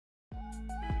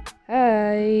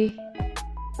Hi!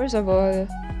 First of all,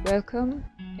 welcome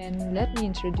and let me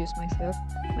introduce myself.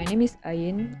 My name is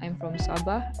Ain. I'm from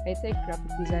Sabah. I take graphic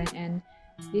design and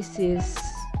this is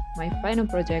my final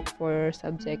project for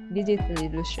subject digital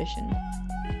illustration.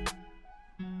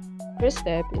 First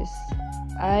step is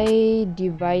I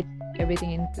divide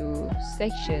everything into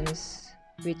sections,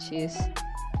 which is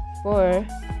for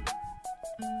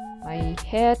my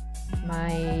head,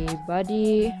 my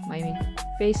body, my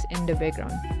face and the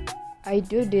background. I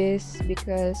do this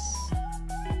because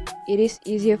it is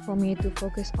easier for me to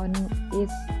focus on each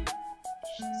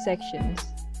sections.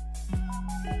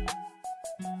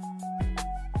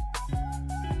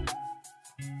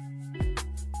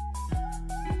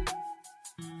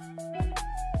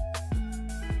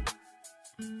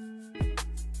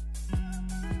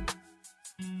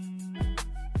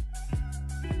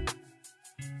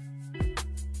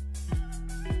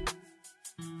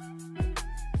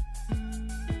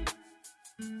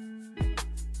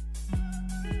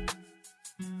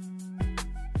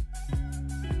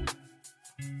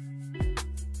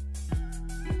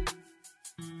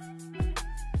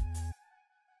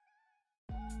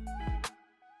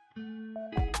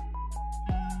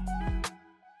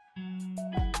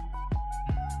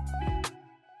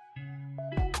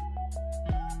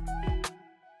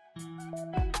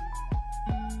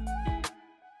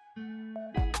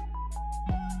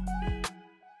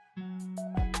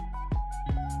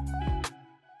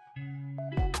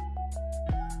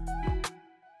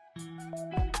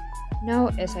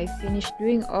 Now as I finish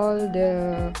doing all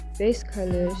the base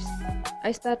colors,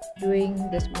 I start doing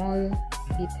the small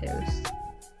details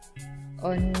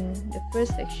on the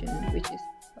first section, which is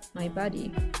my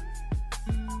body.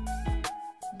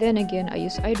 Then again, I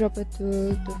use eyedropper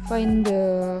tool to find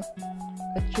the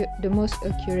most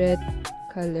accurate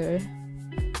color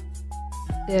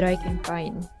that I can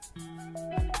find.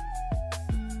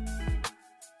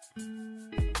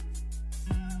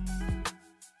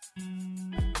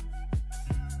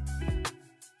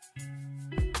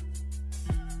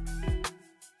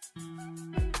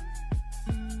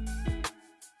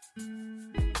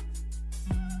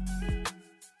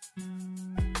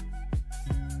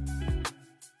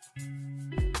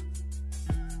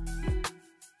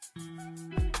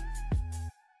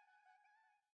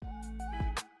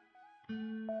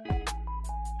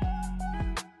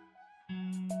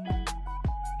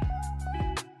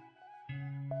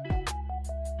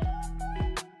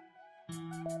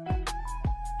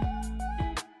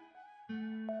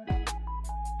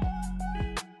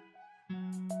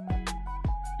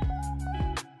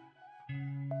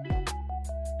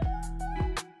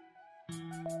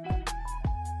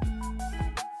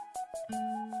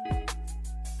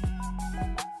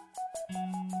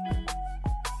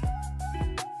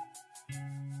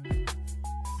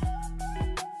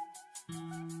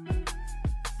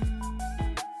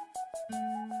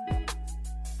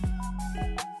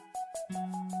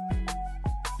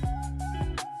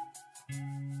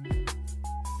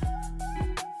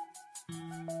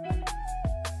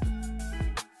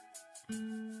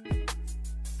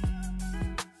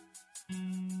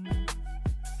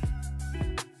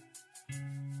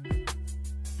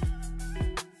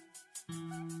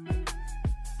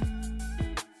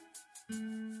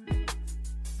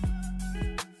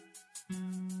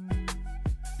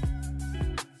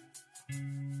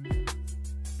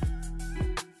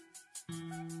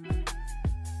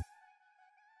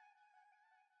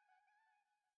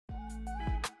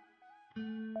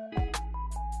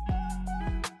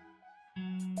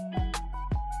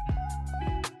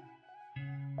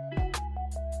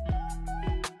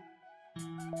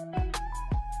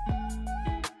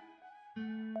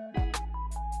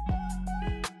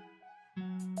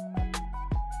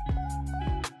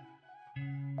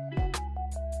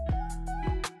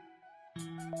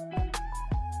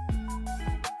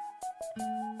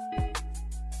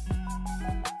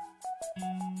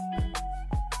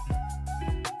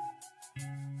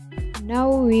 Now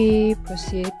we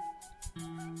proceed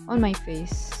on my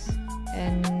face,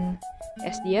 and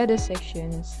as the other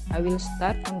sections, I will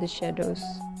start from the shadows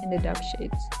and the dark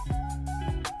shades.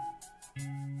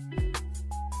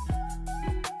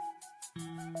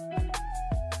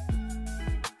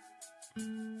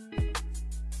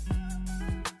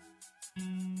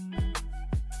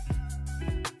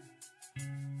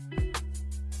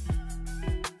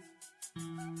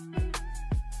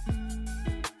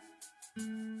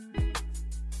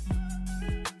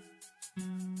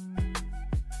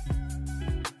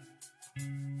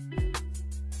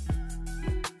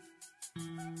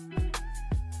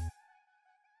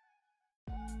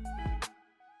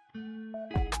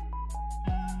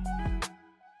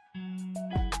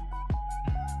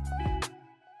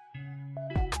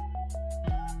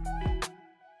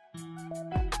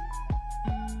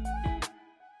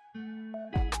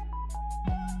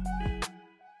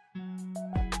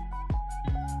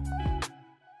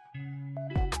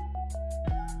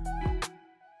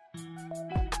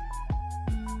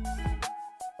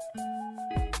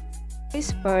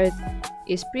 This part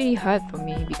is pretty hard for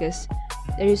me because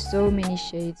there is so many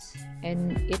shades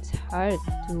and it's hard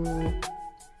to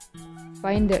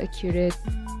find the accurate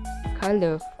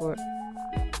color for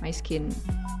my skin.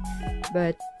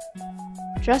 But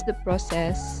trust the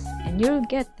process and you'll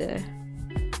get there.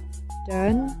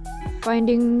 Done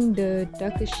finding the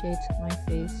darker shades of my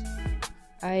face,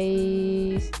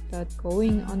 I start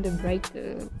going on the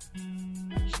brighter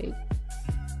shade.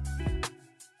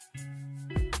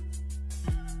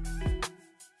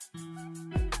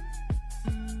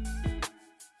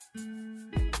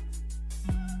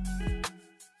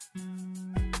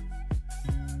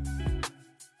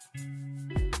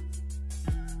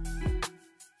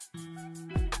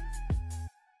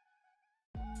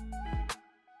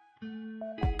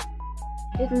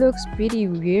 It looks pretty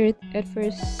weird at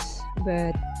first,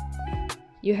 but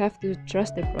you have to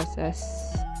trust the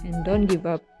process and don't give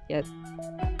up yet.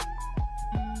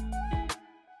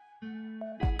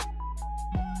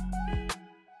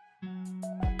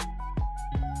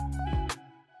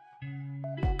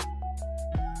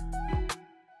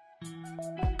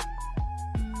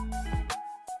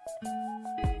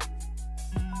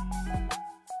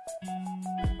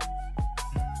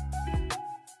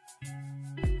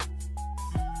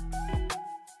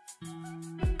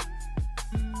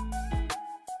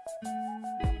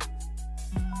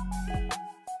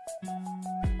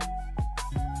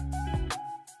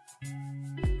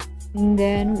 And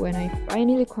then when I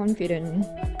finally confident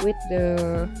with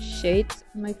the shades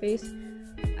on my face,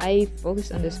 I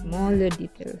focus on the smaller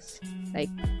details like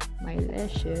my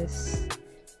lashes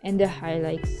and the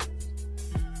highlights.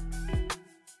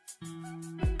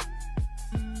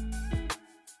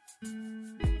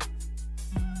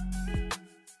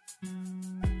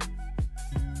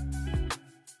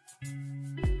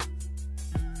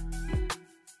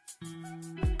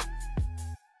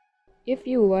 If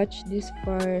you watch this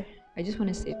far, I just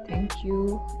want to say thank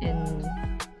you, and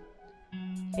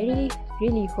I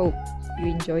really hope you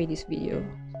enjoy this video,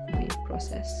 my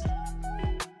process.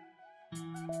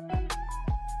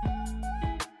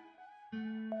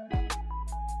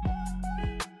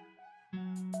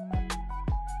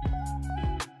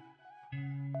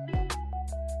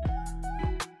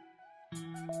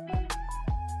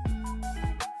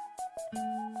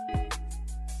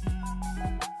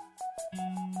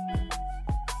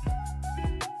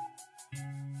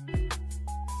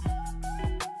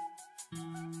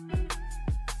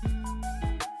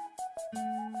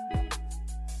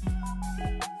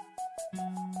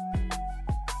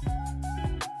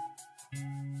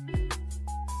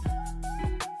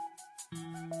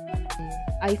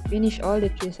 I finished all the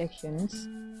 3 sections,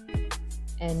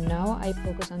 and now I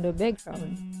focus on the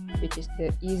background, which is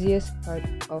the easiest part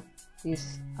of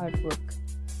this artwork.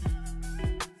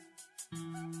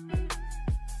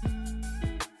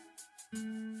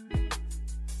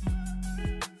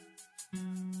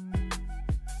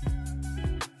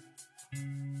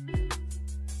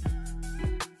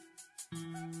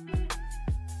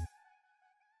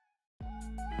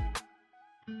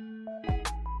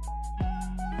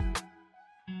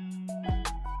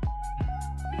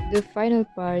 The final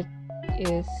part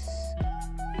is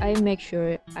I make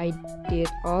sure I did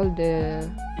all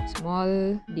the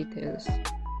small details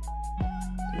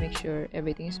to make sure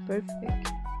everything is perfect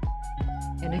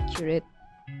and accurate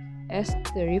as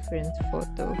the reference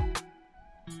photo.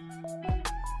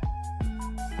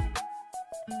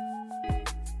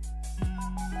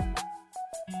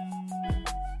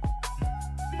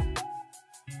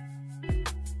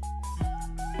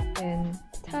 And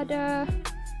ta-da!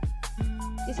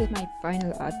 This is my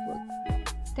final artwork.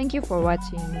 Thank you for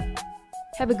watching.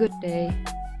 Have a good day.